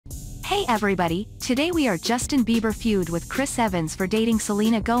Hey everybody, today we are Justin Bieber feud with Chris Evans for dating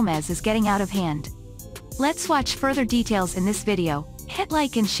Selena Gomez is getting out of hand. Let's watch further details in this video. Hit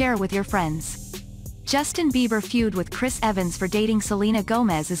like and share with your friends. Justin Bieber feud with Chris Evans for dating Selena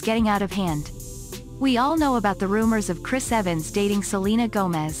Gomez is getting out of hand. We all know about the rumors of Chris Evans dating Selena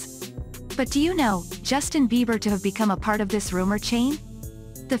Gomez. But do you know Justin Bieber to have become a part of this rumor chain?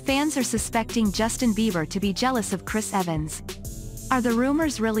 The fans are suspecting Justin Bieber to be jealous of Chris Evans. Are the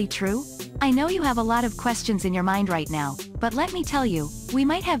rumors really true? I know you have a lot of questions in your mind right now, but let me tell you, we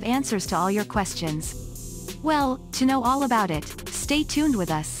might have answers to all your questions. Well, to know all about it, stay tuned with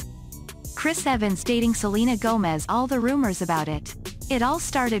us. Chris Evans dating Selena Gomez, all the rumors about it. It all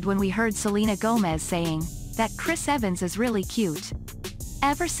started when we heard Selena Gomez saying that Chris Evans is really cute.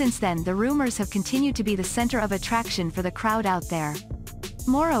 Ever since then, the rumors have continued to be the center of attraction for the crowd out there.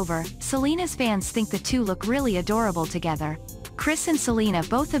 Moreover, Selena's fans think the two look really adorable together. Chris and Selena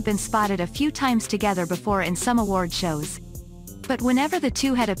both have been spotted a few times together before in some award shows. But whenever the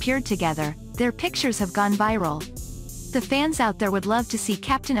two had appeared together, their pictures have gone viral. The fans out there would love to see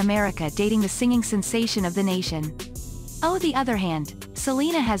Captain America dating the singing sensation of the nation. On the other hand,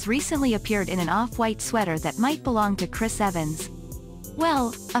 Selena has recently appeared in an off-white sweater that might belong to Chris Evans.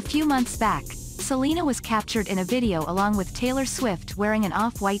 Well, a few months back, Selena was captured in a video along with Taylor Swift wearing an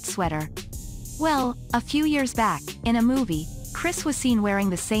off-white sweater. Well, a few years back, in a movie, Chris was seen wearing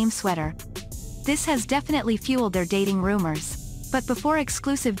the same sweater. This has definitely fueled their dating rumors. But before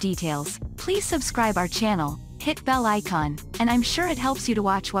exclusive details, please subscribe our channel, hit bell icon, and I'm sure it helps you to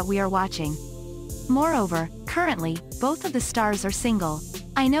watch what we are watching. Moreover, currently, both of the stars are single.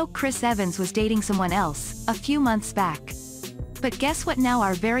 I know Chris Evans was dating someone else a few months back. But guess what, now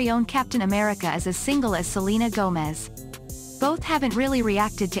our very own Captain America is as single as Selena Gomez. Both haven't really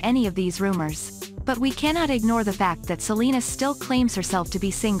reacted to any of these rumors. But we cannot ignore the fact that Selena still claims herself to be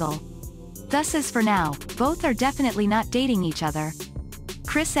single. Thus, as for now, both are definitely not dating each other.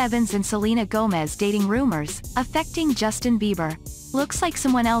 Chris Evans and Selena Gomez dating rumors affecting Justin Bieber. Looks like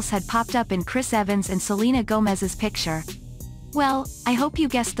someone else had popped up in Chris Evans and Selena Gomez's picture. Well, I hope you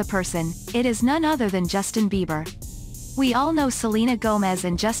guessed the person. It is none other than Justin Bieber. We all know Selena Gomez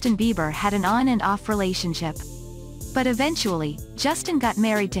and Justin Bieber had an on and off relationship. But eventually, Justin got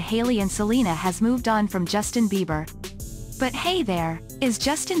married to Hailey and Selena has moved on from Justin Bieber. But hey there, is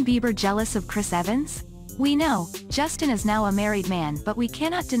Justin Bieber jealous of Chris Evans? We know, Justin is now a married man, but we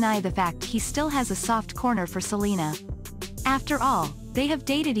cannot deny the fact he still has a soft corner for Selena. After all, they have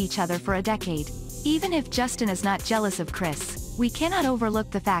dated each other for a decade. Even if Justin is not jealous of Chris, we cannot overlook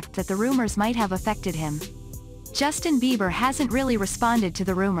the fact that the rumors might have affected him. Justin Bieber hasn't really responded to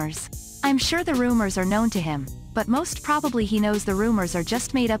the rumors. I'm sure the rumors are known to him, but most probably he knows the rumors are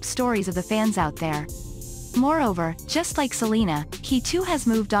just made-up stories of the fans out there. Moreover, just like Selena, he too has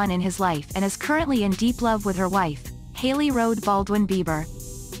moved on in his life and is currently in deep love with her wife, Hailey Rhode Baldwin Bieber.